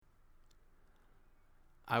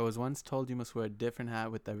I was once told you must wear a different hat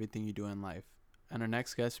with everything you do in life, and our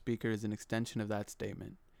next guest speaker is an extension of that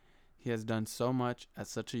statement. He has done so much at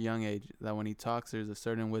such a young age that when he talks, there's a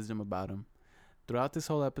certain wisdom about him. Throughout this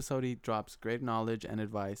whole episode, he drops great knowledge and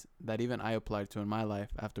advice that even I applied to in my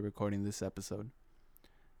life after recording this episode.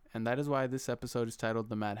 And that is why this episode is titled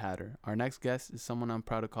The Mad Hatter. Our next guest is someone I'm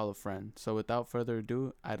proud to call a friend. So without further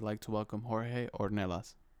ado, I'd like to welcome Jorge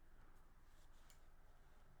Ornelas.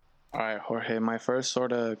 All right, Jorge, my first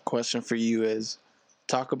sort of question for you is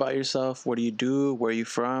talk about yourself. What do you do? Where are you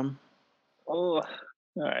from? Oh, all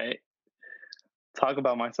right. Talk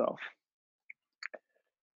about myself.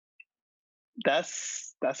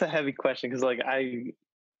 That's a heavy question because I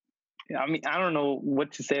mean I don't know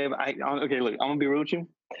what to say. Okay, look, I'm gonna be real with you.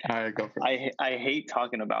 All right, go for it. I hate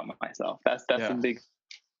talking about myself. That's a big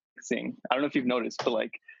thing. I don't know if you've noticed, but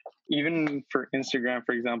like even for Instagram,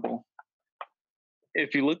 for example,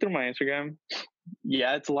 if you look through my Instagram,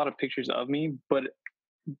 yeah, it's a lot of pictures of me, but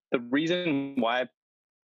the reason why I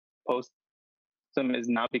post them is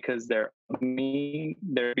not because they're of me.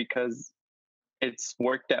 They're because it's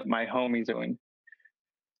work that my homies are doing.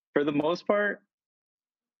 For the most part,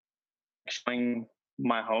 showing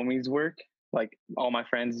my homies work, like all my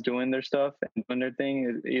friends doing their stuff and doing their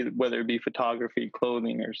thing, whether it be photography,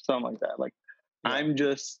 clothing, or something like that. Like I'm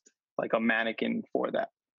just like a mannequin for that.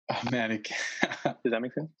 A mannequin. Does that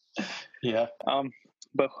make sense? Yeah.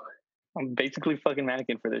 But I'm basically fucking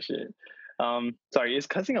mannequin for this shit. Sorry, is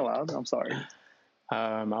cussing allowed? I'm sorry.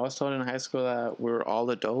 I was told in high school that we're all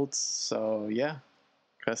adults, so yeah,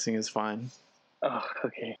 cussing is fine. Oh,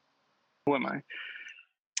 okay. Who am I?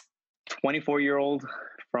 24-year-old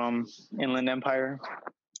from Inland Empire.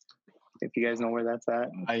 If you guys know where that's at,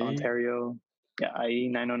 Ontario. Yeah, IE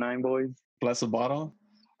 909 boys. Bless the bottle.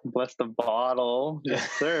 Bless the bottle,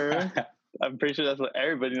 yes sir. I'm pretty sure that's what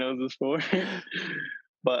everybody knows this for.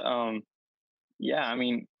 But yeah, I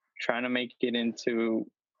mean, trying to make it into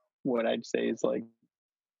what I'd say is like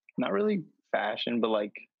not really fashion, but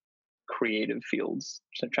like creative fields.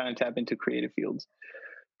 So trying to tap into creative fields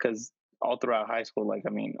because all throughout high school, like I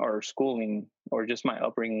mean, or schooling, or just my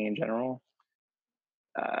upbringing in general,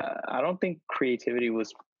 I don't think creativity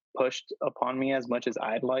was pushed upon me as much as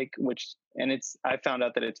I'd like. I found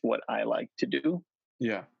out that it's what I like to do.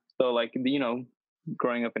 Yeah. So like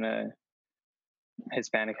growing up in a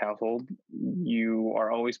Hispanic household, you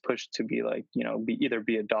are always pushed to be like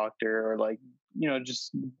be a doctor or like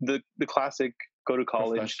just the classic go to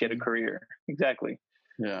college, get a career. Exactly.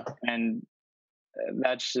 Yeah. And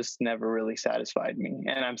that's just never really satisfied me,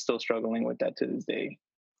 and I'm still struggling with that to this day.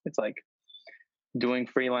 It's like doing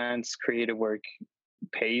freelance creative work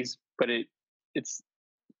pays, but it's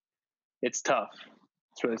tough.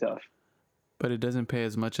 It's really tough. But it doesn't pay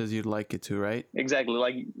as much as you'd like it to, right? Exactly.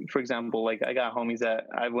 Like for example, like I got homies that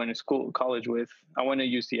I went to college with. I went to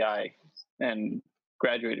UCI and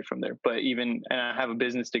graduated from there. And I have a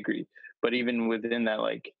business degree. But even within that,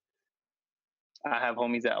 like I have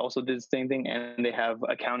homies that also did the same thing, and they have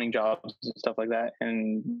accounting jobs and stuff like that,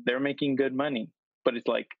 and they're making good money. But it's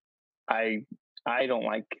like I don't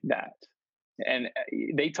like that, and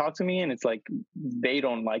they talk to me, and it's like they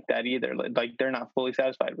don't like that either. Like they're not fully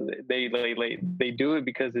satisfied with it. They do it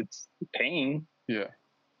because it's paying,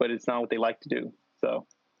 but it's not what they like to do.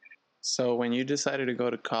 So when you decided to go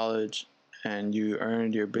to college and you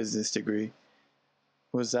earned your business degree,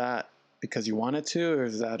 was that because you wanted to, or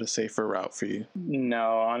is that a safer route for you?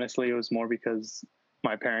 No, honestly, it was more because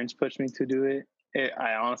my parents pushed me to do it.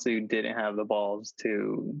 I honestly didn't have the balls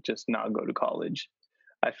to just not go to college.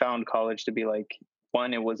 I found college to be like,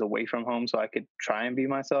 one, it was away from home, so I could try and be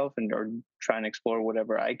myself or try and explore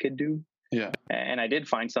whatever I could do. Yeah. And I did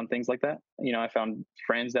find some things like that. I found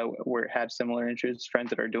friends that had similar interests,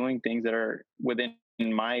 friends that are doing things that are within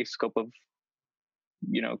my scope of,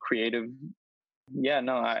 creative. Yeah,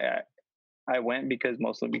 no, I went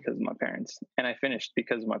mostly because of my parents, and I finished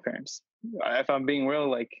because of my parents. If I'm being real,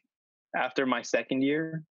 like after my second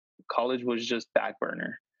year, college was just back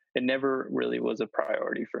burner. It never really was a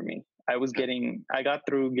priority for me. I got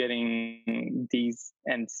through getting D's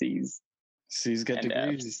and C's. C's get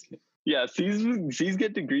degrees. F's. Yeah, C's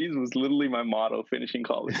get degrees was literally my motto finishing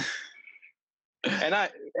college. And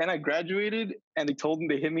I graduated, and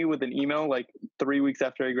they hit me with an email like 3 weeks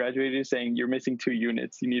after I graduated saying, "You're missing 2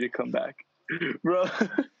 units. You need to come back." Bro.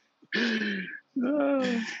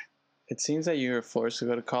 It seems that you were forced to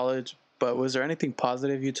go to college, but was there anything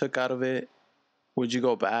positive you took out of it? Would you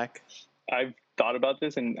go back? I've thought about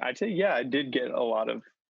this, and I'd say, yeah, I did get a lot of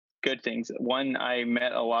good things. One, I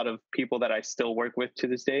met a lot of people that I still work with to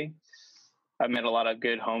this day. I met a lot of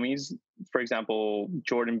good homies. For example,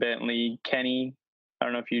 Jordan Bentley, Kenny, I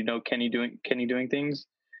don't know if you know Kenny doing things,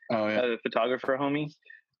 Oh yeah. the photographer homie.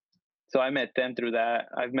 So I met them through that.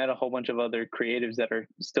 I've met a whole bunch of other creatives that are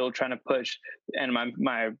still trying to push, and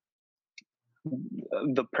my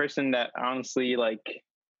the person that honestly like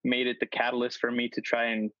made it the catalyst for me to try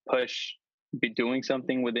and push, be doing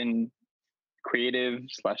something within creative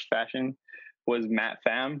slash fashion was Matt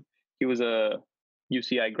Pham. He was a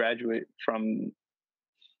UCI graduate from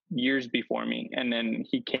years before me, and then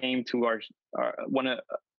he came to our one of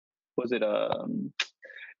was it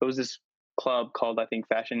was this club called, I think,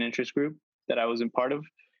 Fashion Interest Group that I was in part of,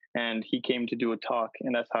 and he came to do a talk,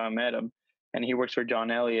 and that's how I met him. And he works for John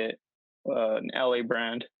Elliott, an LA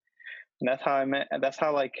brand, and that's how I met. That's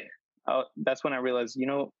how that's when I realized,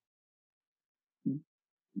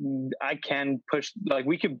 I can push. Like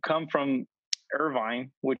we could come from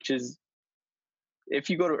Irvine, which is, if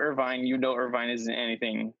you go to Irvine, Irvine isn't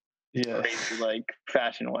anything Yeah. crazy like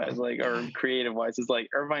fashion wise, like, or creative wise. It's like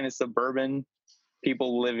Irvine is suburban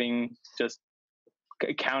people living just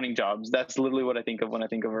accounting jobs. That's literally what I think of when I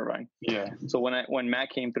think of Irvine. Yeah. So when Matt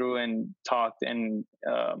came through and talked, and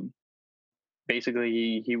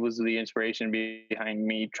basically he was the inspiration behind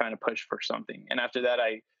me trying to push for something. And after that,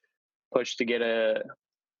 I pushed to get a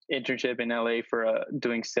internship in LA for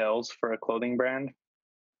doing sales for a clothing brand.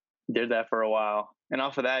 Did that for a while, and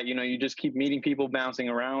off of that, you just keep meeting people, bouncing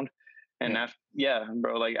around. And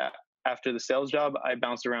after the sales job, I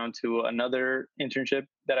bounced around to another internship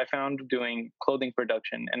that I found doing clothing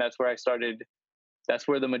production, and that's where I started. That's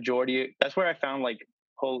where I found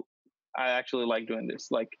I actually like doing this,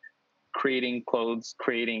 like creating clothes,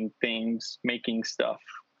 creating things, making stuff.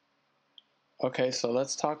 Okay, so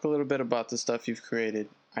let's talk a little bit about the stuff you've created.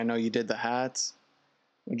 I know you did the hats.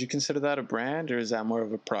 Would you consider that a brand, or is that more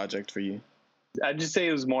of a project for you? I'd just say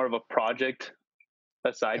it was more of a project,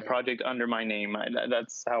 a side project under my name.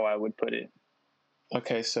 That's how I would put it.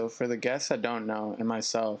 Okay, so for the guests that don't know, and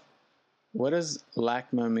myself, what does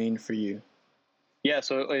LACMA mean for you? Yeah,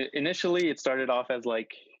 so initially it started off as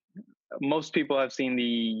like, most people have seen the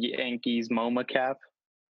Yankees MoMA cap.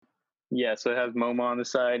 Yeah, so it has MoMA on the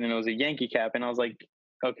side, and it was a Yankee cap, and I was like,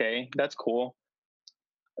 okay, that's cool.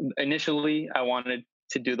 Initially, I wanted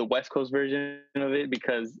to do the West Coast version of it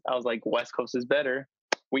because I was like, West Coast is better.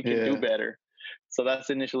 We can do better. So that's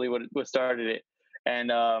initially what started it. And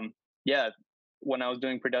when I was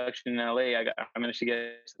doing production in LA, I managed to get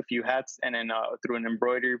a few hats, and then through an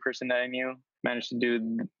embroidery person that I knew, managed to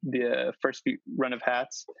do the first run of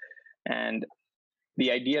hats. And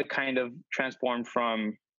the idea kind of transformed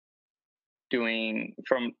from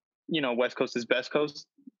West Coast is best coast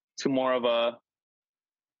to more of a,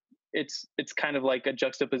 it's kind of like a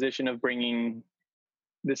juxtaposition of bringing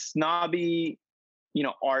the snobby,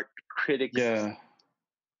 art critics,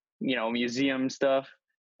 museum stuff,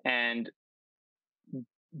 and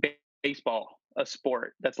baseball, a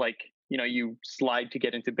sport that's like, you slide to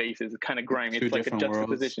get into bases. It's kind of grimy. It's like a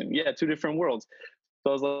juxtaposition. Worlds. Yeah, two different worlds. So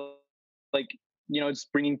I was like, it's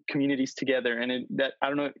bringing communities together, and I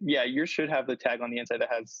don't know. Yeah, yours should have the tag on the inside that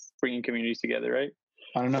has bringing communities together, right?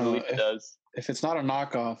 I don't know. I believe it does. If it's not a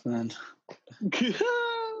knockoff, then.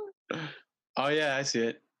 Oh yeah, I see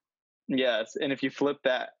it. Yes, and if you flip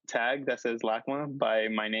that tag that says LACMA by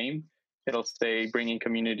my name, it'll say bringing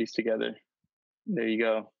communities together. There you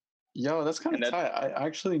go. Yo, that's kind of tight. I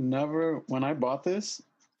actually never, when I bought this,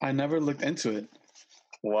 I never looked into it.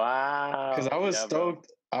 Wow. Because I was stoked.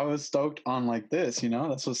 Bro. I was stoked on like this,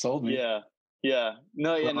 that's what sold me. Yeah.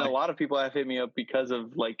 No, and a lot of people have hit me up because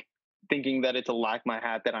of like thinking that it's a LACMA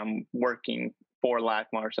hat, that I'm working for LACMA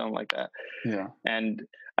or something like that. Yeah. And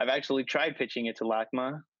I've actually tried pitching it to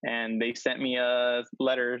LACMA, and they sent me a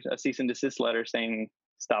cease and desist letter saying,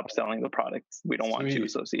 stop selling the product. We don't want you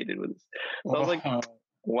associated with this. So I was like,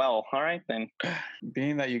 well, all right then.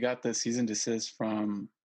 Being that you got the cease and desist from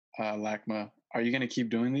LACMA, are you going to keep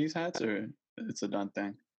doing these hats, or it's a done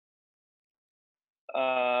thing?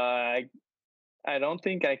 I don't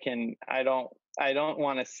think I can. I don't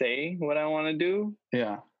want to say what I want to do.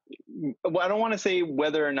 Yeah. Well, I don't want to say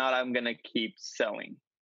whether or not I'm going to keep selling,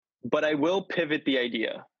 but I will pivot the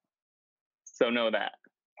idea. So know that.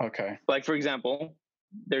 Okay. Like, for example,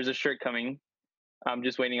 there's a shirt coming. I'm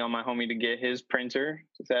just waiting on my homie to get his printer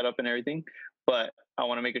set up and everything. But I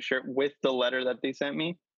want to make a shirt with the letter that they sent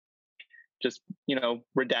me. Just,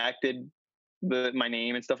 redacted my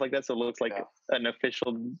name and stuff like that, so it looks like an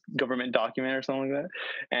official government document or something like that.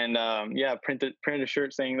 And print a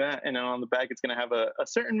shirt saying that, and then on the back it's going to have a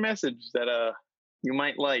certain message that you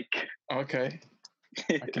might like. Okay.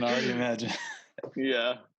 I can already imagine.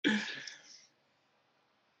 Yeah.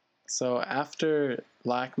 So after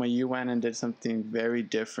LACMA, you went and did something very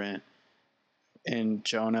different. in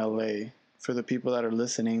Joan, LA. For the people that are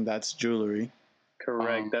listening, that's jewelry.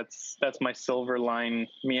 Correct. That's my silver line.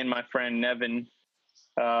 Me and my friend Nevin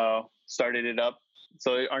started it up.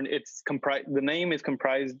 So it's comprised. The name is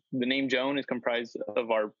comprised. The name Joan is comprised of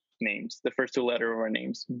our names. The first two letters of our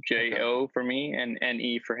names: J-O for me and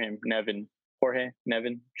N-E for him. Nevin, Jorge,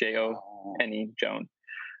 Nevin, J-O-N-E, Joan.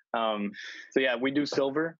 So yeah, we do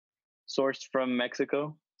silver, sourced from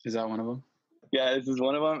Mexico. Is that one of them? Yeah, this is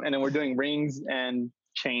one of them. And then we're doing rings and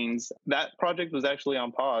chains. That project was actually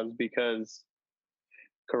on pause because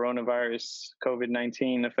coronavirus,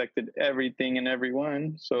 COVID-19 affected everything and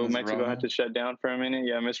everyone. So Ms. Mexico Rona? had to shut down for a minute.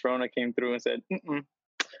 Yeah, Miss Rona came through and said,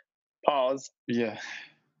 pause. Yeah.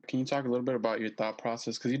 Can you talk a little bit about your thought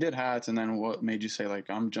process? Because you did hats, and then what made you say, like,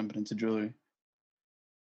 I'm jumping into jewelry?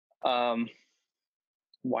 Why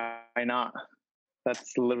not?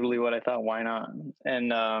 That's literally what I thought. Why not?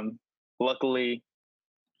 And luckily,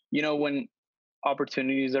 when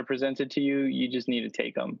opportunities are presented to you, you just need to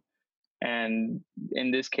take them. And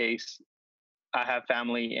in this case, I have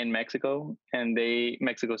family in Mexico and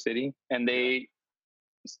Mexico City, and they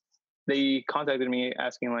contacted me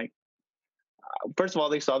asking, like, first of all,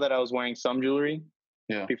 they saw that I was wearing some jewelry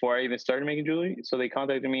before I even started making jewelry. So they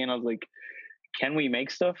contacted me and I was like, can we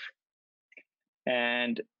make stuff?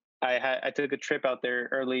 And I took a trip out there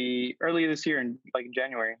early this year in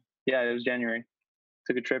January. Yeah, it was January.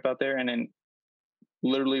 Took a trip out there and then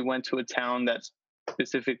literally went to a town that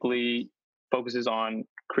specifically focuses on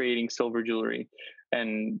creating silver jewelry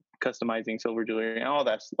and customizing silver jewelry and all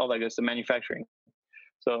that good stuff, manufacturing.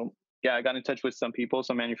 So yeah, I got in touch with some people,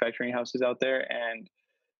 some manufacturing houses out there, and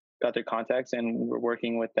got their contacts, and we're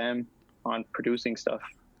working with them on producing stuff.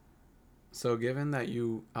 So given that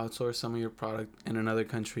you outsource some of your product in another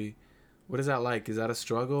country, what is that like? Is that a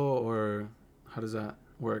struggle, or how does that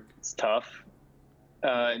work? It's tough.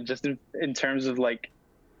 Just in terms of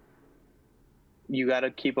you got to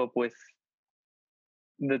keep up with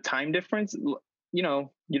the time difference. You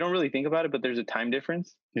don't really think about it, but there's a time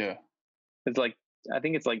difference. Yeah. It's I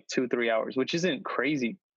think it's 2-3 hours, which isn't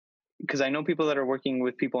crazy, because I know people that are working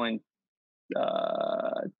with people in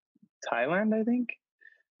Thailand, I think,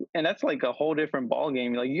 and that's a whole different ball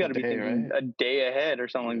game. You got to be thinking a day ahead or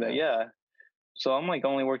something like that. Yeah. So I'm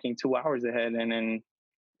only working 2 hours ahead, and then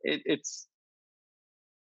it's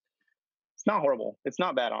not horrible. It's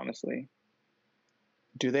not bad, honestly.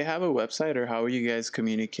 Do they have a website, or how are you guys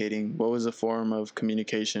communicating? What was the form of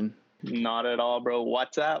communication? Not at all, bro.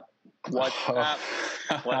 WhatsApp.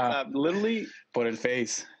 Literally. Por el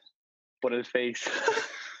face.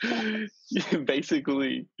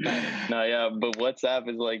 Basically. No, yeah, but WhatsApp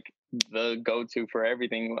is the go-to for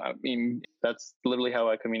everything. I mean, that's literally how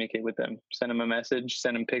I communicate with them. Send them a message,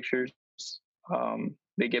 send them pictures.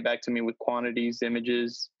 They get back to me with quantities,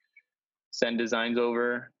 images, send designs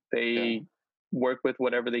over. They work with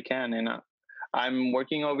whatever they can. And I'm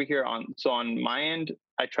working over here on my end,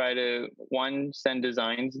 I try to, send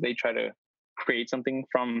designs. They try to create something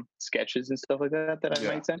from sketches and stuff like that I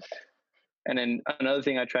might send. And then another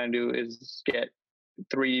thing I try and do is get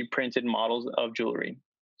 3D printed models of jewelry.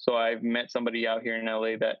 So I've met somebody out here in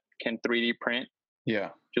LA that can 3D print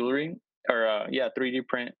jewelry, or 3D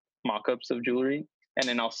print mock-ups of jewelry. And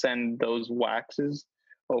then I'll send those waxes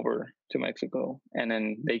over to Mexico, and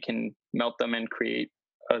then they can melt them and create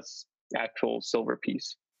a actual silver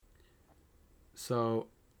piece. So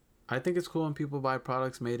I think it's cool when people buy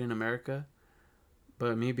products made in America,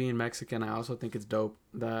 but me being Mexican, I also think it's dope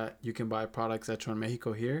that you can buy products hecho en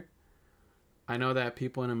Mexico here. I know that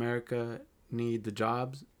people in America need the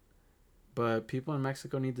jobs, but people in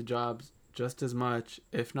Mexico need the jobs just as much,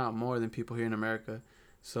 if not more, than people here in America.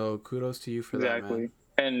 So kudos to you for that, man.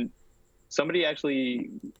 And somebody actually,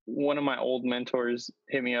 one of my old mentors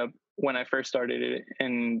hit me up when I first started it,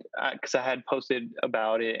 and because I had posted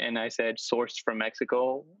about it and I said sourced from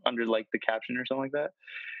Mexico under the caption or something like that.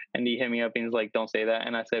 And he hit me up and he's like, don't say that.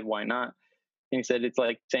 And I said, why not? And he said, it's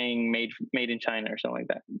like saying made in China or something like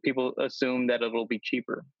that. People assume that it'll be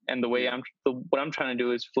cheaper. And the way what I'm trying to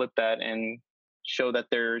do is flip that and show that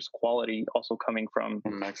there's quality also coming from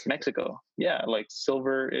Mexico. Yeah.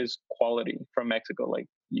 Silver is quality from Mexico.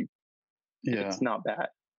 It's not bad.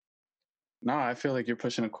 No, I feel like you're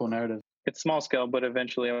pushing a cool narrative. It's small scale, but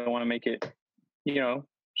eventually I want to make it,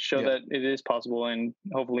 show that it is possible, and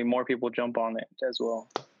hopefully more people jump on it as well.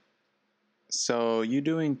 So you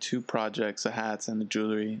doing 2 projects, the hats and the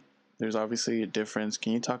jewelry. There's obviously a difference.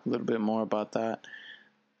 Can you talk a little bit more about that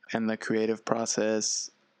and the creative process,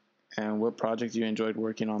 and what project you enjoyed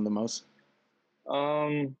working on the most?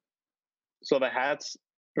 So the hats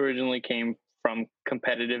originally came from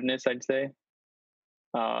competitiveness, I'd say.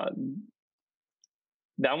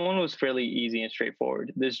 that one was fairly easy and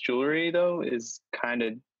straightforward. This jewelry though is kind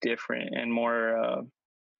of different and more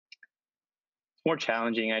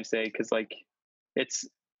challenging, I'd say, because like it's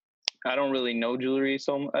I don't really know jewelry as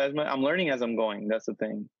much. I'm learning as I'm going. That's the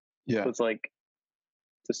thing. Yeah. So it's like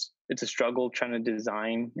it's a struggle trying to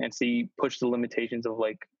design and push the limitations of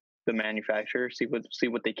like the manufacturer, see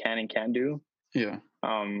what they can and can't do. Yeah.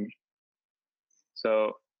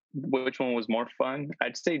 So which one was more fun?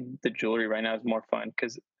 I'd say the jewelry right now is more fun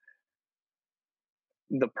because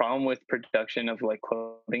the problem with production of like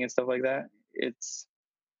clothing and stuff like that, it's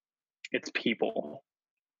people.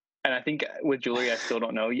 And I think with jewelry, I still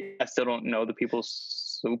don't know. I still don't know the people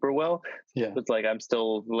super well. Yeah. It's like I'm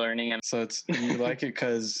still learning. And So you like it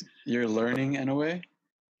because you're learning in a way?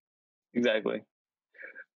 Exactly.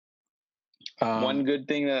 One good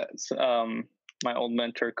thing that my old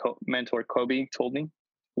mentor Kobe told me: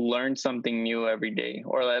 learn something new every day,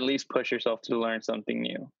 or at least push yourself to learn something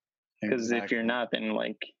new. Because if you're not, then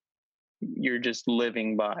like you're just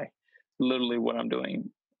living by literally what I'm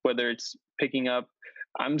doing. Whether it's picking up,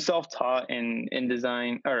 I'm self-taught in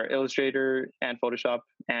design or Illustrator and Photoshop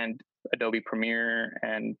and Adobe Premiere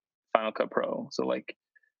and Final Cut Pro. So like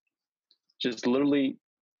just literally,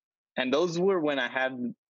 and those were when I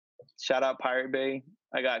had, shout out Pirate Bay,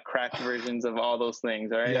 I got cracked versions of all those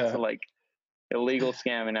things. All right. Yeah. So like illegal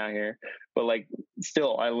scamming out here, but like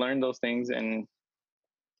still I learned those things, and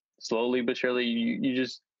slowly but surely you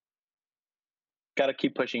just got to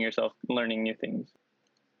keep pushing yourself, learning new things.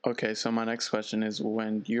 Okay, so my next question is,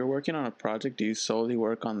 when you're working on a project, do you solely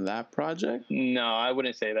work on that project? No, I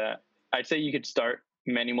wouldn't say that. I'd say you could start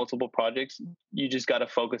multiple projects. You just got to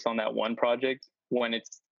focus on that one project when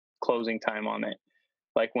it's closing time on it.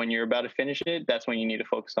 Like when you're about to finish it, that's when you need to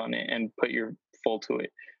focus on it and put your full to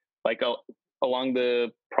it. Like along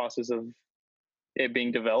the process of it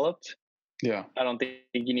being developed, yeah, I don't think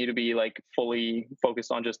you need to be like fully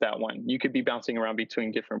focused on just that one. You could be bouncing around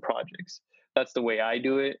between different projects. That's the way I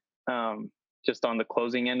do it. Just on the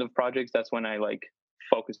closing end of projects, that's when I like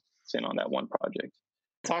focus in on that one project.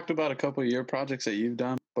 Talked about a couple of your projects that you've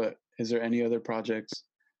done, but is there any other projects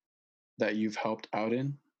that you've helped out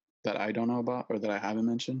in that I don't know about or that I haven't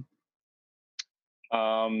mentioned?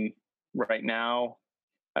 Right now,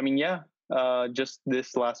 I mean, yeah, just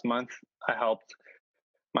this last month, I helped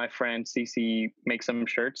my friend Cece make some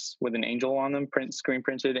shirts with an angel on them, screen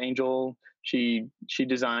printed angel. She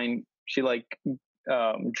designed, she like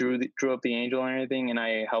drew up the angel and everything, and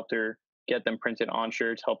I helped her get them printed on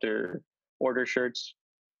shirts, helped her order shirts,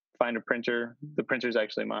 find a printer. The printer's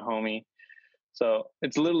actually my homie. So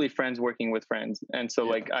it's literally friends working with friends. And so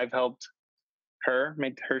like I've helped her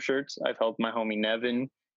make her shirts. I've helped my homie Nevin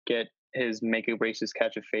get his Make a Braces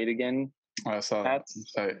Catch a Fade Again hats.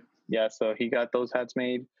 Yeah, so he got those hats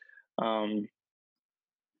made. I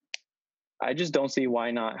just don't see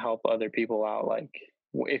why not help other people out. Like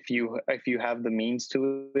if you have the means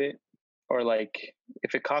to it, or like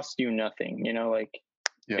if it costs you nothing, you know, like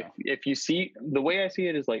if you see, the way I see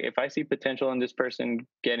it is like, if I see potential in this person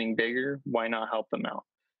getting bigger, why not help them out?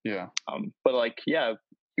 Yeah. But like, yeah,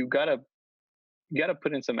 you gotta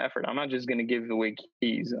put in some effort. I'm not just gonna give away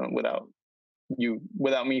keys without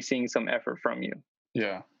me seeing some effort from you.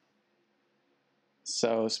 Yeah.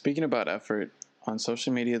 So speaking about effort, on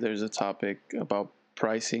social media, there's a topic about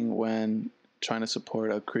pricing when trying to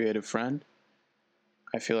support a creative friend.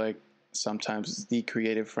 I feel like sometimes the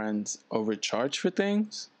creative friends overcharge for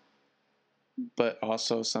things, but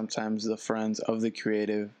also sometimes the friends of the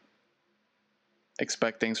creative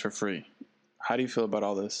expect things for free. How do you feel about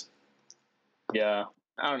all this? Yeah.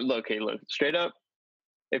 Look, straight up,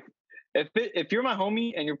 if you're my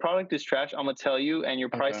homie and your product is trash, I'm gonna tell you, and your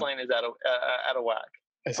price line is out of whack.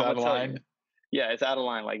 It's out of line. Yeah, it's out of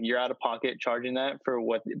line. Like you're out of pocket charging that for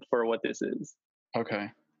what this is. Okay.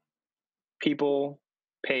 People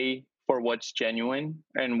pay for what's genuine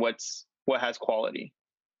and what has quality.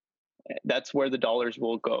 That's where the dollars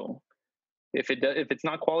will go. If it's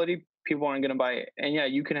not quality, people aren't gonna buy it. And yeah,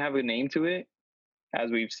 you can have a name to it,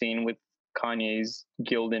 as we've seen with Kanye's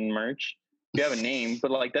Gildan merch. You have a name,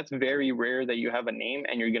 but like that's very rare that you have a name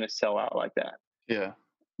and you're gonna sell out like that. Yeah.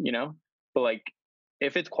 You know, but like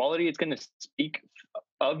if it's quality, it's gonna speak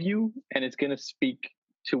of you, and it's gonna speak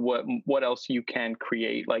to what else you can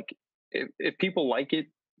create. Like if people like it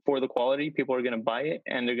for the quality, people are gonna buy it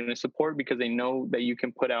and they're gonna support because they know that you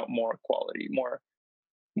can put out more quality, more,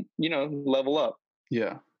 you know, level up.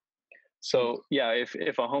 Yeah. So yeah, if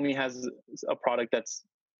a homie has a product that's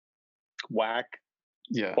whack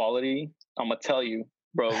quality, I'm gonna tell you,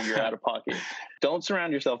 bro, you're out of pocket. Don't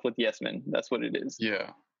surround yourself with yes men. That's what it is. Yeah.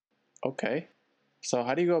 Okay. So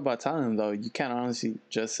how do you go about telling them though? You can't honestly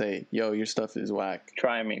just say, "Yo, your stuff is whack."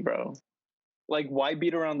 Try me, bro. Like, why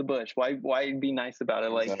beat around the bush? Why be nice about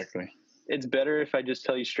it? Like, Exactly. it's better if I just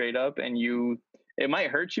tell you straight up, and it might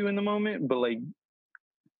hurt you in the moment, but like,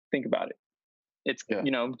 think about it. It's Yeah.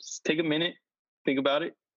 just take a minute, think about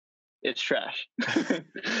it. It's trash. And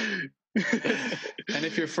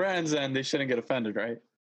if you're friends, then they shouldn't get offended, right?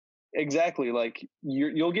 Exactly. Like,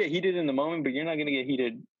 you'll get heated in the moment, but you're not gonna get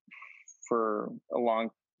heated for a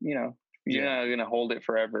long. You're Yeah. not gonna hold it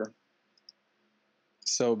forever.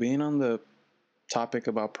 So being on the topic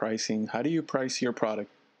about pricing, how do you price your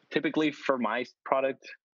product? Typically, for my product,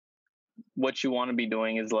 what you want to be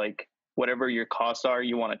doing is like whatever your costs are,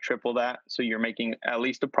 you want to triple that, so you're making at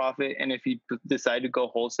least a profit. And if you decide to go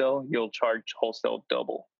wholesale, you'll charge wholesale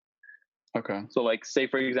double. Okay. So, like, say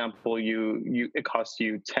for example, it costs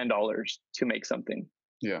you $10 to make something.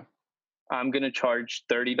 Yeah. I'm gonna charge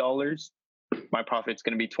 $30. My profit's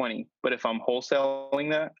gonna be 20. But if I'm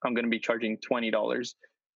wholesaling that, I'm gonna be charging $20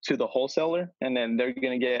 to the wholesaler, and then they're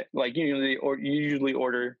gonna get, like, usually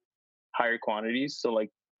order higher quantities. So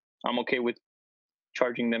like, I'm okay with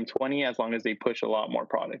charging them 20 as long as they push a lot more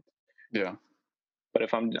product. Yeah. But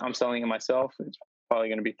if I'm selling it myself, it's probably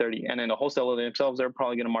going to be 30. And then the wholesaler themselves, they're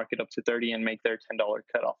probably going to mark it up to 30 and make their $10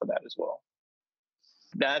 cut off of that as well.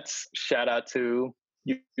 That's shout out to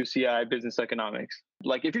UCI Business Economics.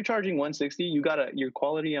 Like, if you're charging 160, your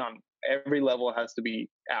quality on every level has to be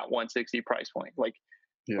at 160 price point. Like,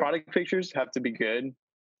 product pictures have to be good,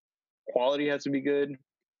 quality has to be good.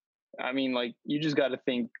 I mean, like, you just got to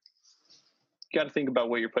think about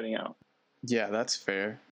what you're putting out. Yeah, that's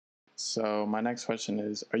fair. So my next question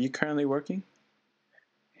is, are you currently working?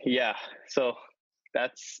 Yeah. So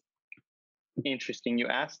that's interesting you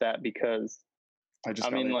asked that, because I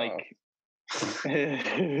mean, like,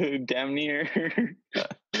 damn near.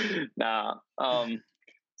 Nah.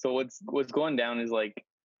 So what's going down is, like,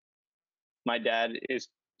 my dad is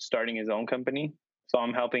starting his own company. So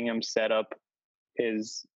I'm helping him set up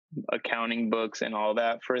his accounting books and all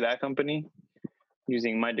that for that company,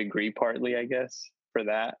 using my degree partly, I guess, for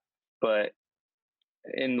that. But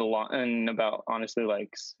in about, honestly, like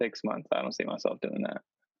 6 months, I don't see myself doing that.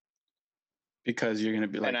 Because you're gonna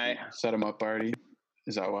be like, set him up already.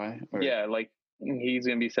 Is that why? Or? Yeah, like, he's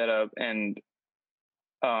gonna be set up, and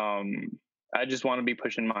I just want to be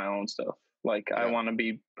pushing my own stuff. Like, I want to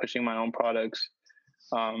be pushing my own products,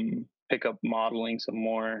 pick up modeling some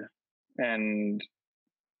more, and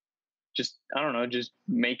just, I don't know, just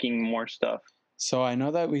making more stuff. So I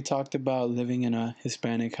know that we talked about living in a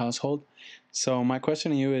Hispanic household. So my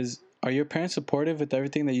question to you is, are your parents supportive with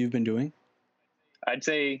everything that you've been doing? I'd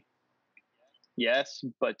say yes,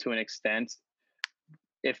 but to an extent.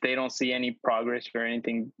 If they don't see any progress or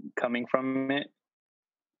anything coming from it,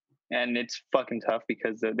 and it's fucking tough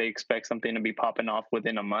because they expect something to be popping off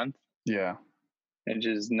within a month. Yeah. It's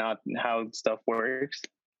just not how stuff works.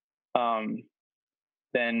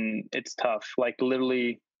 Then it's tough. Like,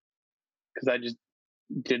 literally, because I just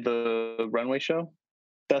did the runway show.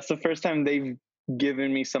 That's the first time they've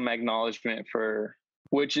given me some acknowledgement for,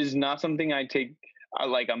 which is not something I take,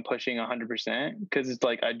 like, I'm pushing 100%, because it's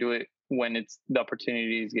like, I do it when it's the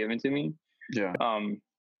opportunity is given to me. Yeah.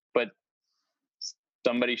 But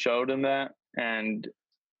somebody showed him that, and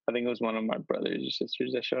I think it was one of my brothers or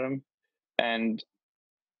sisters that showed him, and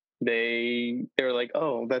they were like,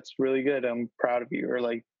 "Oh, that's really good. I'm proud of you," or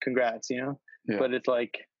like, "Congrats," Yeah. But it's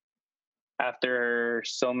like, after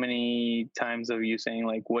so many times of you saying,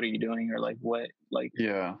 like, "What are you doing?" or like, "What?" like,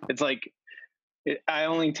 it's like, I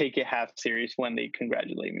only take it half serious when they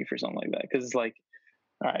congratulate me for something like that, because it's like,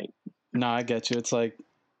 all right. No, I get you. It's like,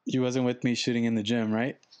 you wasn't with me shooting in the gym,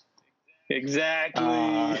 right? Exactly.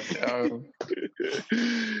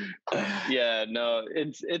 Yeah, no,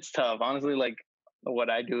 it's tough. Honestly, like, what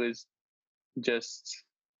I do is just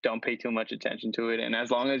don't pay too much attention to it. And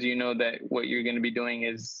as long as you know that what you're going to be doing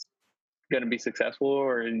is going to be successful,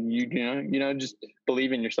 or just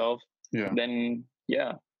believe in yourself, then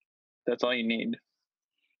yeah, that's all you need.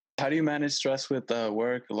 How do you manage stress with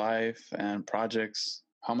work, life, and projects?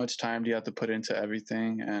 How much time do you have to put into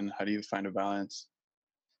everything, and how do you find a balance?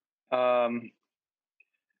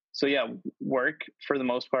 So yeah, work, for the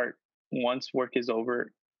most part, once work is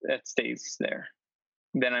over, it stays there.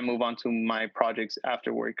 Then I move on to my projects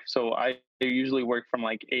after work. So I usually work from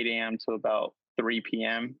like 8 a.m. to about 3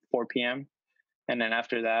 p.m., 4 p.m. And then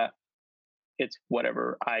after that, it's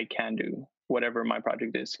whatever I can do, whatever my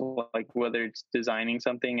project is. So, like, whether it's designing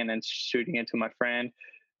something and then shooting it to my friend,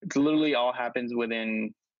 it's literally all happens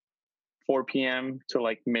within 4 p.m. to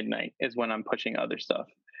like midnight is when I'm pushing other stuff.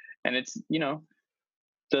 And it's,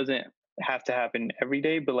 doesn't have to happen every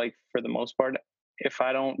day, but like for the most part, if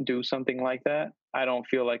I don't do something like that, I don't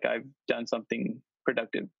feel like I've done something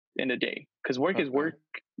productive in a day. Because work is Okay. work,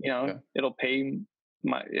 Yeah. it'll pay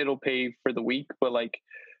for the week, but like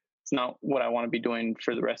it's not what I want to be doing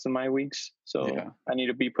for the rest of my weeks. So Yeah. I need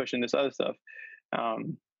to be pushing this other stuff.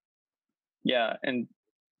 Yeah, and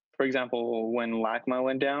for example, when LACMA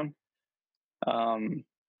went down,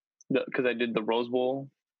 because I did the Rose Bowl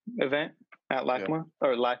event at LACMA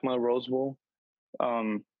or LACMA Rose Bowl.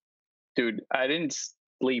 Dude, I didn't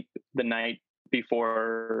sleep the night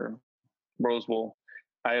before Rose Bowl.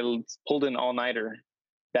 I pulled an all nighter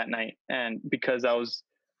that night, and because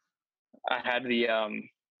I had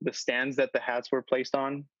the stands that the hats were placed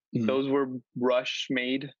on. Those were rush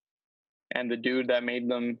made, and the dude that made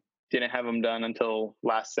them didn't have them done until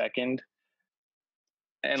last second.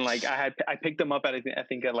 And like I picked them up at I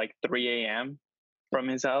think at like 3 a.m. from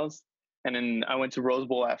his house, and then I went to Rose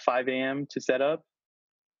Bowl at 5 a.m. to set up.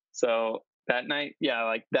 So that night, yeah,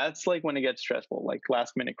 like that's like when it gets stressful, like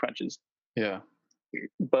last minute crunches. Yeah.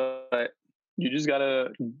 But you just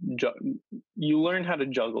gotta you learn how to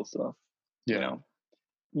juggle stuff. Yeah. You know,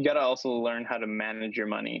 you gotta also learn how to manage your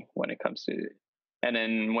money when it comes to it. And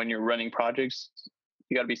then when you're running projects,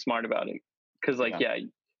 you gotta be smart about it. Because like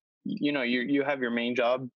you know, you have your main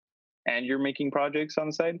job and you're making projects on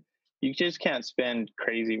the side. You just can't spend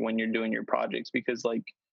crazy when you're doing your projects, because like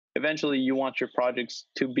eventually you want your projects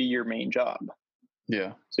to be your main job.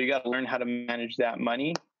 Yeah. So you got to learn how to manage that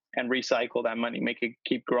money and recycle that money, make it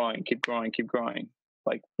keep growing.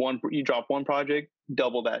 Like you drop one project,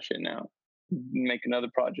 double that shit now, make another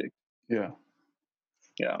project. Yeah.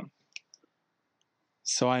 Yeah.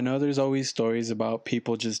 So I know there's always stories about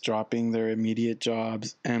people just dropping their immediate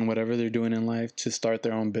jobs and whatever they're doing in life to start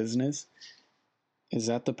their own business. Is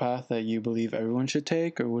that the path that you believe everyone should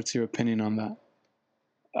take, or what's your opinion on that?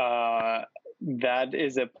 That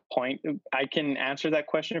is a point. I can answer that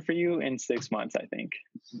question for you in 6 months, I think.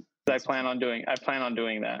 I plan on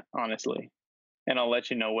doing that, honestly. And I'll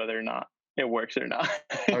let you know whether or not it works or not.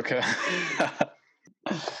 Okay.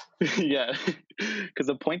 Yeah. Because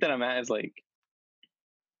the point that I'm at is like,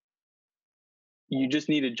 you just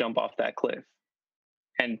need to jump off that cliff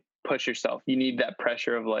and push yourself. You need that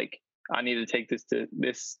pressure of like, I need to take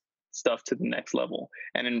this stuff to the next level.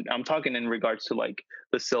 And I'm talking in regards to like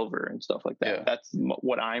the silver and stuff like that. Yeah. That's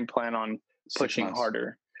what I'm planning on pushing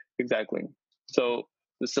harder. Exactly. So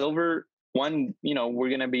the silver one, you know, we're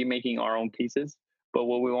going to be making our own pieces, but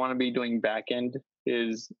what we want to be doing back end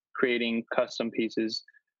is creating custom pieces,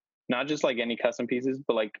 not just like any custom pieces,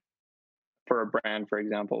 but like for a brand, for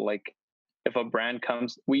example. Like if a brand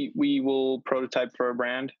comes, we will prototype for a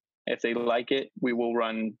brand. If they like it, we will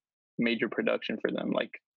run major production for them,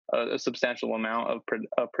 like a substantial amount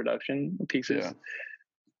of production pieces. Yeah.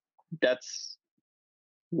 That's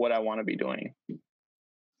what I want to be doing.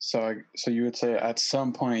 So you would say at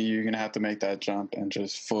some point you're going to have to make that jump and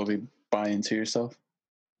just fully buy into yourself?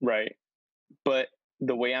 Right. But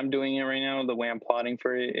the way I'm doing it right now, the way I'm plotting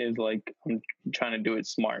for it is like I'm trying to do it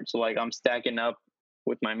smart. So like I'm stacking up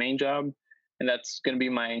with my main job, and that's going to be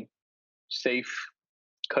my safe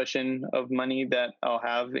cushion of money that I'll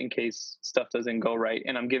have in case stuff doesn't go right.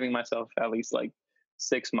 And I'm giving myself at least like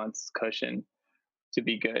 6 months cushion to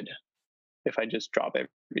be good. If I just drop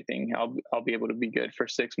everything, I'll be able to be good for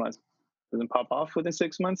 6 months. Doesn't pop off within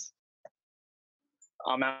 6 months,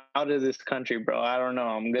 I'm out of this country, bro. I don't know.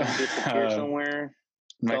 I'm gonna disappear somewhere.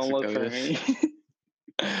 Mexico, Don't look for me.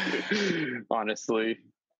 Honestly.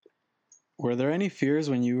 Were there any fears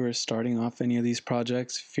when you were starting off any of these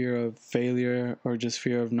projects? Fear of failure or just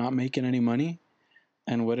fear of not making any money?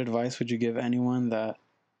 And what advice would you give anyone that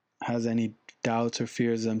has any doubts or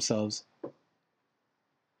fears themselves?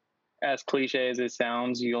 As cliche as it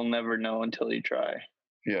sounds, you'll never know until you try.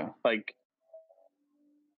 Yeah. Like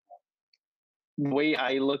the way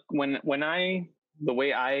I look the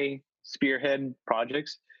way I spearhead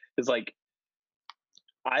projects is like,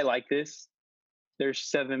 I like this. There's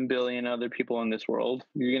 7 billion other people in this world.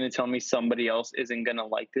 You're going to tell me somebody else isn't going to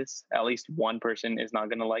like this? At least one person is not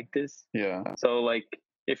going to like this. Yeah. So like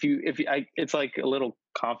it's like a little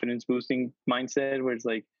confidence boosting mindset where it's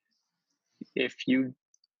like, if you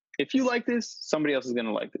like this, somebody else is going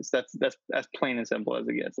to like this. That's plain and simple as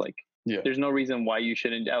it gets. Like, there's no reason why you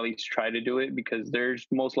shouldn't at least try to do it, because there's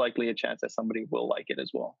most likely a chance that somebody will like it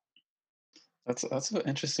as well. That's an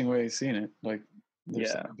interesting way of seeing it. Like,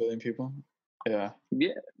 there's 7 billion people. Yeah,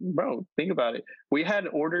 bro, think about it. We had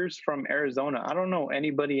orders from Arizona. I don't know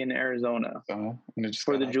anybody in Arizona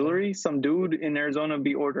for the jewelry. Some dude in Arizona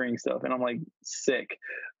be ordering stuff, and I'm like, sick.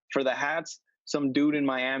 For the hats, some dude in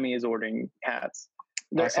Miami is ordering hats.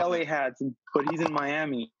 They're saw LA that. hats, but he's in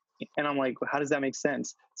Miami. And I'm like, how does that make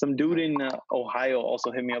sense? Some dude in Ohio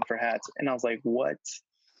also hit me up for hats. And I was like, what?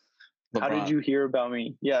 How did LeBron. you hear about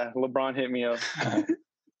me? Yeah, LeBron hit me up.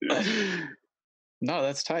 No,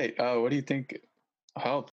 that's tight. What do you think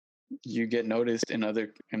helped you get noticed in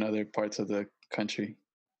other parts of the country?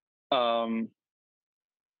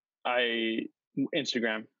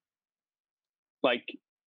 Instagram, like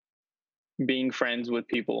being friends with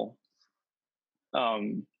people.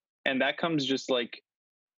 And that comes just like,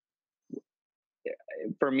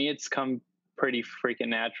 for me, it's come pretty freaking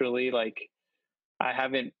naturally. Like I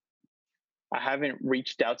haven't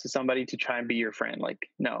reached out to somebody to try and be your friend. Like,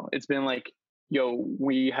 no, it's been like, yo,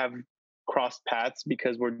 we have crossed paths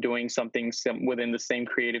because we're doing something within the same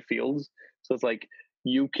creative fields. So it's like,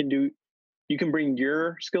 you can bring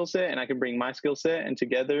your skill set and I can bring my skill set, and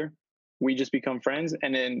together we just become friends.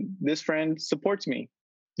 And then this friend supports me.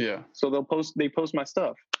 Yeah. So they post my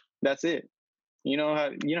stuff. That's it. You know how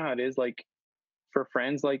it is. Like for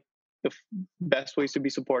friends, like the best ways to be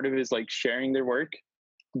supportive is like sharing their work,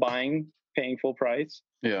 paying full price.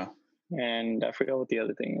 Yeah. And I forgot what the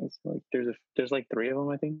other thing is. Like there's like 3 of them,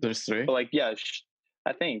 I think. There's 3. But like, yeah,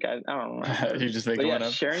 I think I don't know. You just making one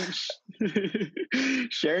up.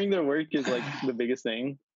 Sharing their work is like the biggest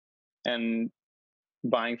thing, and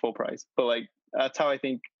buying full price. But like that's how I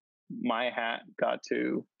think my hat got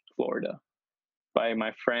to Florida, by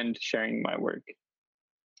my friend sharing my work.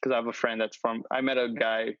 Because I have a friend I met a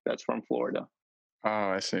guy that's from Florida. Oh,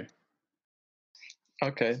 I see.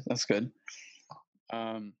 Okay, that's good.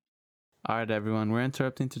 All right, everyone. We're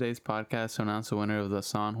interrupting today's podcast to announce the winner of the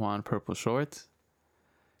San Juan Purple Shorts.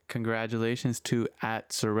 Congratulations to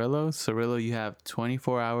 @Cirillo. Cirillo, you have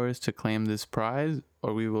 24 hours to claim this prize,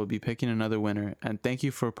 or we will be picking another winner. And thank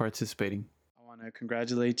you for participating. I want to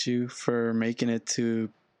congratulate you for making it to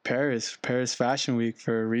Paris Fashion Week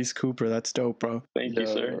for Reese Cooper. That's dope, bro. Thank you,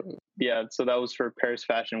 sir. Yeah, so that was for Paris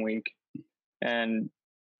Fashion Week. And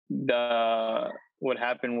what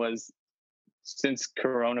happened was, since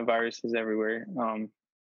coronavirus is everywhere,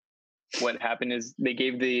 what happened is they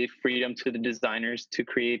gave the freedom to the designers to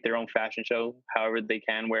create their own fashion show however they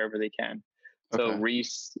can, wherever they can. So Okay.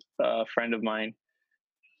 Reese, a friend of mine,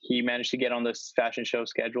 he managed to get on this fashion show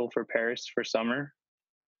schedule for Paris for summer.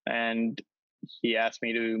 And he asked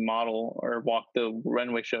me to model or walk the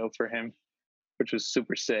runway show for him, which was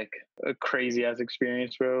super sick. A crazy ass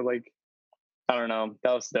experience, bro. Like, I don't know.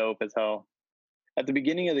 That was dope as hell. At the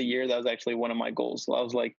beginning of the year, that was actually one of my goals. So I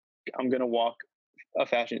was like, I'm going to walk a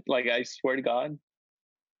fashion, like, I swear to God,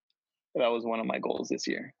 that was one of my goals this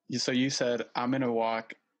year. So you said, I'm going to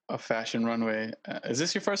walk a fashion runway. Is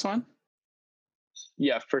this your first one?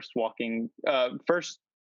 Yeah, first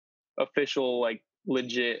official, like,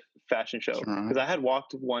 legit fashion show. Because I had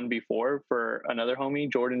walked one before for another homie,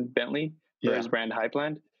 Jordan Bentley, for his brand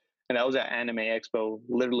Hypeland. And that was at Anime Expo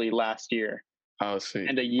literally last year. Oh, sweet.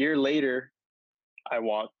 And a year later, I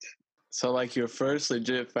walked. So like your first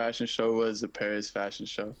legit fashion show was the Paris Fashion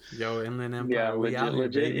Show. Yo, Inland Empire. Yeah, we out here,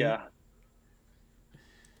 legit, baby. yeah.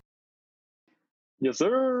 Yes,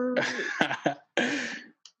 sir.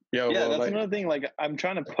 Yo, yeah, that's another thing. Like, I'm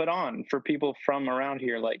trying to put on for people from around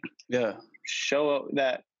here. Like, show up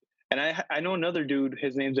that. And I know another dude.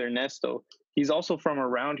 His name's Ernesto. He's also from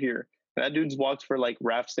around here. That dude's walked for like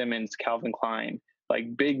Raf Simons, Calvin Klein,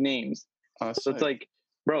 like big names. Oh, so it's like,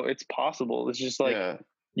 bro, it's possible. It's just like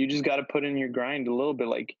you just got to put in your grind a little bit.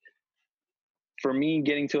 Like, for me,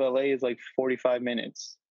 getting to LA is like 45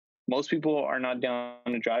 minutes. Most people are not down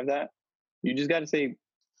to drive that. You just got to say,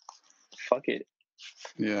 fuck it.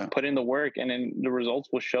 Yeah. Put in the work, and then the results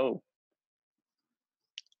will show.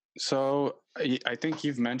 So I think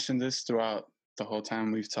you've mentioned this throughout the whole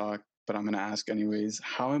time we've talked, but I'm going to ask anyways.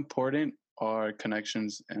 How important are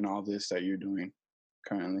connections in all this that you're doing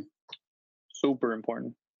currently? Super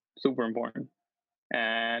important. Super important.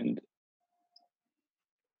 And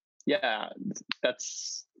yeah,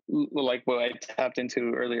 that's like what I tapped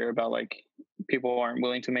into earlier about, like, people aren't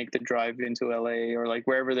willing to make the drive into LA, or like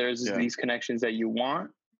wherever there's these connections that you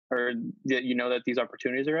want, or that you know that these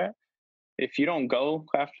opportunities are at. If you don't go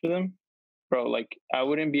after them, bro, like, I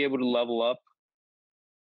wouldn't be able to level up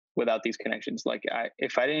without these connections. Like,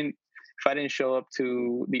 if I didn't show up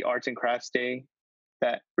to the arts and crafts day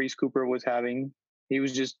that Reese Cooper was having, he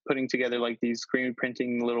was just putting together like these screen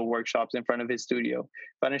printing little workshops in front of his studio.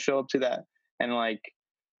 If I didn't show up to that and, like,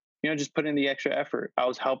 you know, just put in the extra effort, I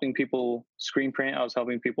was helping people screen print. I was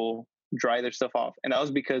helping people dry their stuff off. And that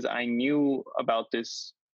was because I knew about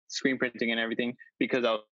this screen printing and everything, because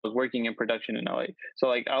I was working in production in LA. So,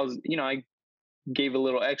 like, I gave a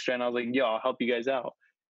little extra, and I was like, yo, I'll help you guys out.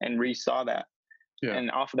 And Reese saw that. Yeah.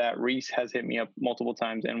 And off of that, Reese has hit me up multiple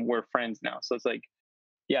times, and we're friends now. So it's like,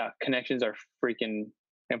 yeah, connections are freaking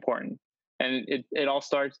important. And it all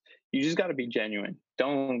starts. You just got to be genuine.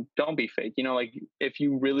 Don't be fake. You know, like if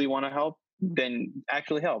you really want to help, then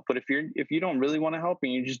actually help. But if you don't really want to help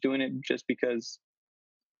and you're just doing it just because,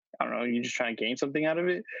 I don't know, you're just trying to gain something out of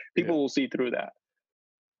it, people will see through that.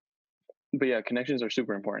 But yeah, connections are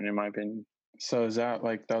super important in my opinion. So is that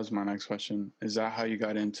like, that was my next question. Is that how you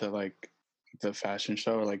got into like the fashion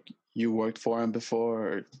show? Like you worked for him before?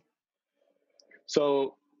 Or?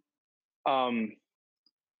 So,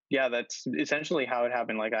 yeah, that's essentially how it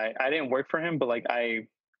happened. Like I didn't work for him, but like I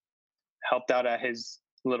helped out at his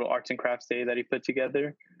little arts and crafts day that he put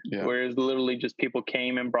together, where it was literally just people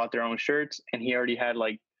came and brought their own shirts, and he already had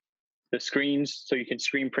like the screens so you can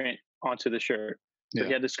screen print onto the shirt. So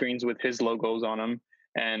he had the screens with his logos on them,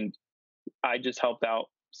 and I just helped out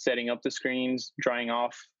setting up the screens, drying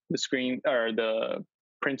off the screen or the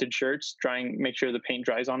printed shirts, make sure the paint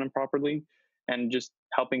dries on them properly, and just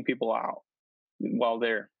helping people out while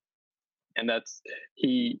there. And I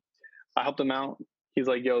helped him out. He's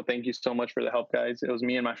like, yo, thank you so much for the help, guys. It was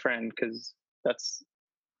me and my friend, because that's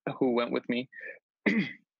who went with me.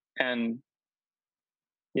 And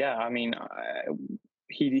yeah, I mean,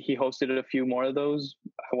 he hosted a few more of those.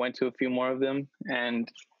 I went to a few more of them, and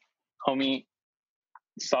homie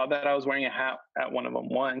saw that I was wearing a hat at one of them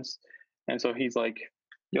once. And so he's like,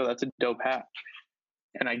 yo, that's a dope hat.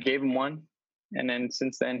 And I gave him one. And then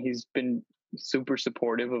since then, he's been super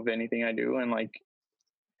supportive of anything I do. And like,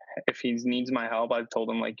 if he needs my help, I've told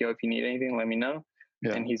him like, yo, if you need anything, let me know.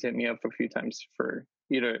 And he's hit me up a few times for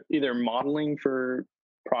either modeling for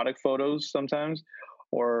product photos sometimes,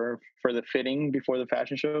 or for the fitting before the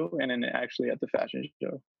fashion show, and then actually at the fashion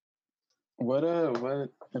show. What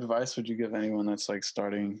advice would you give anyone that's like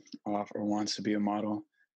starting off or wants to be a model?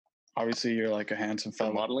 Obviously, you're like a handsome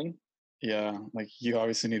fellow. Modeling? Yeah, like you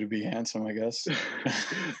obviously need to be handsome, I guess.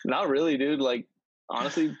 Not really, dude. Like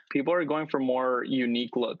honestly, people are going for more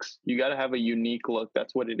unique looks. You got to have a unique look.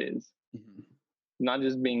 That's what it is. Mm-hmm. Not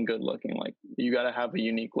just being good looking. Like you got to have a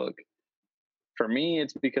unique look. For me,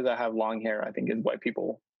 it's because I have long hair. I think is why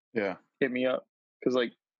people hit me up. Because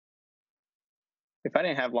like, if I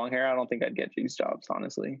didn't have long hair, I don't think I'd get these jobs.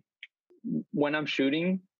 Honestly, when I'm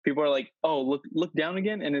shooting, people are like, "Oh, look down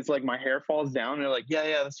again," and it's like my hair falls down. And they're like,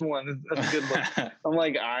 "Yeah, that's the one. That's a good look." I'm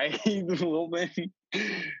like, "I a little bit,"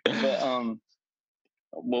 but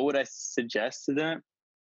what would I suggest to them?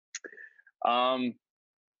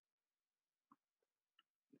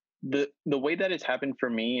 The way that it's happened for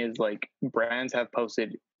me is like brands have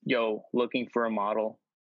posted, "Yo, looking for a model."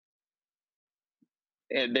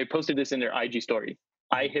 And they posted this in their IG story.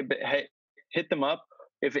 I hit them up.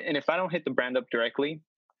 If I don't hit the brand up directly,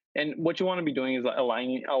 and what you want to be doing is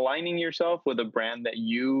aligning yourself with a brand that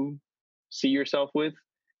you see yourself with,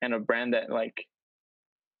 and a brand that like,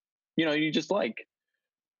 you just like.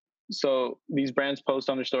 So these brands post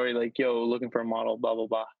on their story like, "Yo, looking for a model, blah blah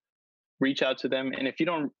blah." Reach out to them, and if you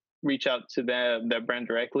don't reach out to that brand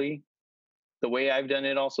directly, the way I've done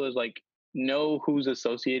it also is like, know who's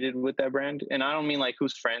associated with that brand. And I don't mean like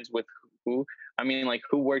who's friends with who. I mean like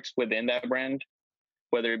who works within that brand,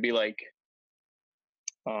 whether it be like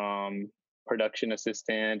production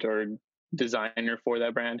assistant or designer for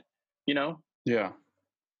that brand, Yeah.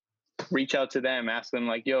 Reach out to them, ask them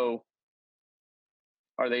like, yo,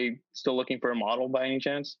 are they still looking for a model by any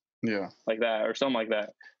chance? Yeah. Like that or something like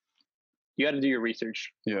that. You got to do your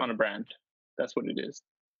research on a brand. That's what it is.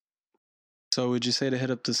 So would you say to hit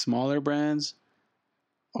up the smaller brands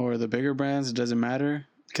or the bigger brands? It doesn't matter?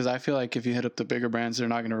 Because I feel like if you hit up the bigger brands, they're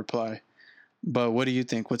not going to reply. But what do you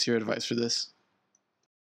think? What's your advice for this?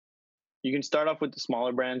 You can start off with the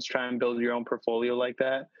smaller brands, try and build your own portfolio like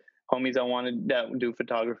that. Homies that do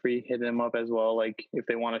photography, hit them up as well. Like if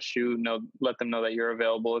they want to shoot, let them know that you're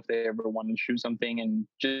available if they ever want to shoot something and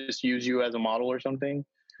just use you as a model or something.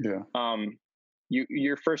 Yeah.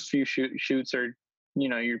 Your first few shoots are,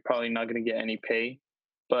 you're probably not going to get any pay,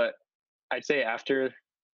 but I'd say after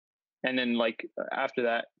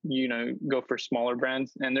that, go for smaller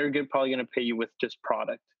brands, and they're probably going to pay you with just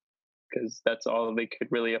product, because that's all they could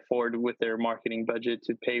really afford with their marketing budget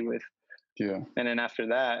to pay with. Yeah. And then after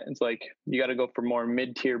that, it's like you got to go for more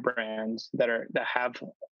mid-tier brands that have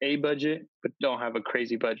a budget but don't have a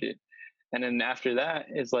crazy budget. And then after that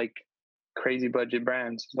is like crazy budget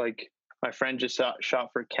brands. Like my friend just shot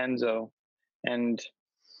for Kenzo, and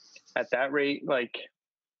at that rate, like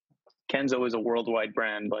Kenzo is a worldwide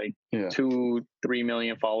brand, like 2-3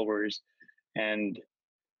 million followers, and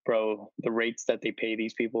bro, the rates that they pay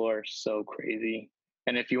these people are so crazy.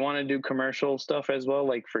 And if you want to do commercial stuff as well,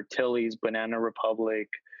 like for Tilly's, Banana Republic,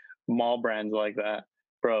 mall brands like that,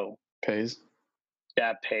 bro, Pays.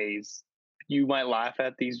 that pays. You might laugh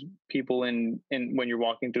at these people in when you're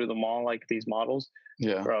walking through the mall, like these models,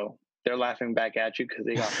 Yeah. bro. They're laughing back at you because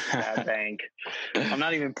they got that bank. I'm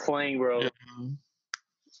not even playing, bro. Yeah.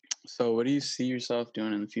 So, what do you see yourself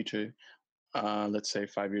doing in the future? Let's say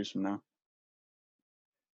 5 years from now.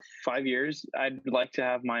 5 years, I'd like to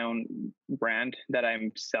have my own brand that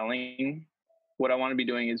I'm selling. What I want to be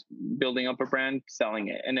doing is building up a brand, selling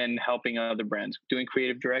it, and then helping other brands, doing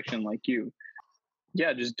creative direction like you.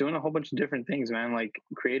 Yeah, just doing a whole bunch of different things, man. Like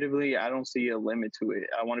creatively, I don't see a limit to it.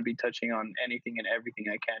 I want to be touching on anything and everything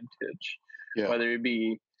I can touch, Yeah. whether it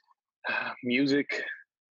be music.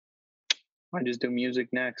 I just do music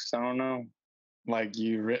next. I don't know. Like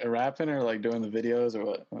you rapping or like doing the videos or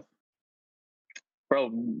what?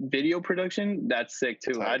 Bro, video production, that's sick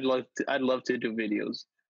too. Tight. I'd love to do videos.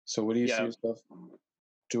 So what do you see Yeah. yourself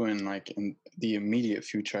doing like in the immediate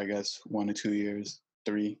future, I guess, 1 to 2 years,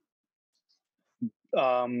 3?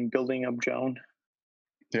 Building up Joan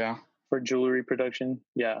Yeah. for jewelry production.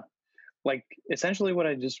 Yeah. Like essentially what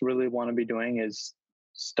I just really want to be doing is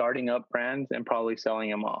starting up brands and probably selling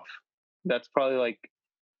them off. That's probably like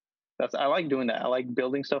I like doing that. I like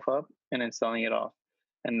building stuff up and then selling it off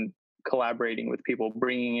and collaborating with people,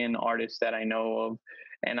 bringing in artists that I know of.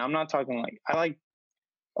 And I'm not talking like, I like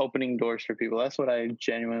opening doors for people. That's what I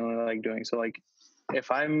genuinely like doing. So like if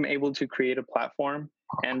I'm able to create a platform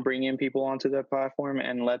and bring in people onto that platform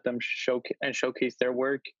and let them showcase their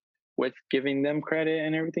work with giving them credit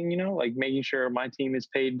and everything, you know, like making sure my team is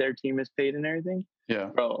paid, their team is paid and everything. Yeah.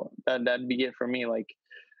 Bro, that'd be it for me. Like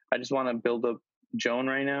I just want to build up Joan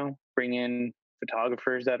right now, bring in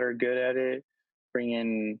photographers that are good at it, bring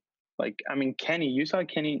in like, I mean, Kenny, you saw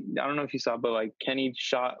Kenny, I don't know if you saw, but like Kenny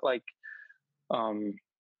shot like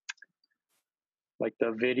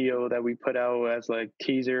the video that we put out as like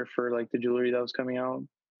teaser for like the jewelry that was coming out.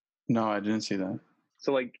 No, I didn't see that.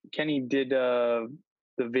 So like Kenny did the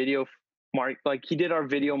video like he did our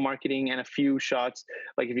video marketing and a few shots.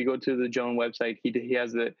 Like if you go to the Joan website, he did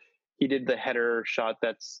the header shot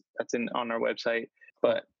that's on our website.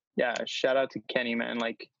 But yeah, shout out to Kenny, man.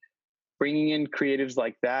 Like bringing in creatives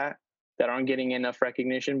like that aren't getting enough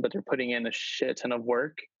recognition, but they're putting in a shit ton of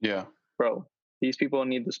work. Yeah. Bro, these people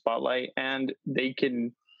need the spotlight, and they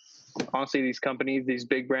can honestly, these companies, these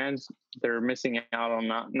big brands, they're missing out on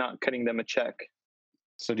not cutting them a check.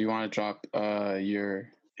 So do you want to drop your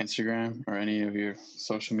Instagram or any of your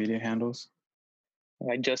social media handles?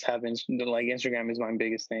 I just have Instagram is my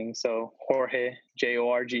biggest thing. So Jorge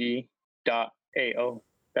JORGE.AO.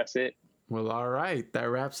 That's it. Well, all right. That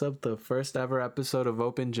wraps up the first ever episode of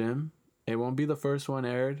Open Gym. It won't be the first one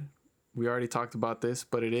aired. We already talked about this,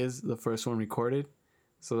 but it is the first one recorded.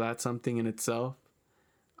 So that's something in itself.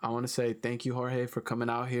 I want to say thank you, Jorge, for coming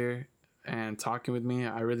out here and talking with me.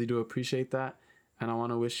 I really do appreciate that. And I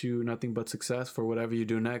want to wish you nothing but success for whatever you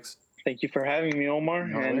do next. Thank you for having me, Omar.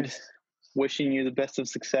 No and worries. Wishing you the best of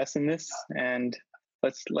success in this. And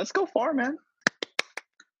let's go far, man.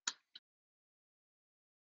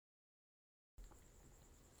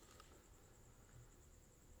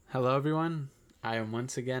 Hello, everyone. I am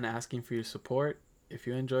once again asking for your support. If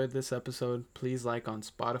you enjoyed this episode, please like on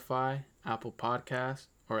Spotify, Apple Podcasts,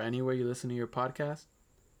 or anywhere you listen to your podcast.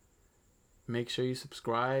 Make sure you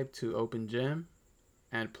subscribe to Open Gym,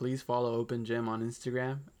 and please follow Open Gym on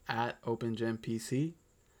Instagram at OpenGymPC,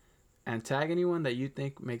 and tag anyone that you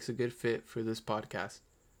think makes a good fit for this podcast.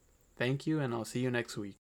 Thank you, and I'll see you next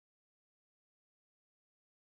week.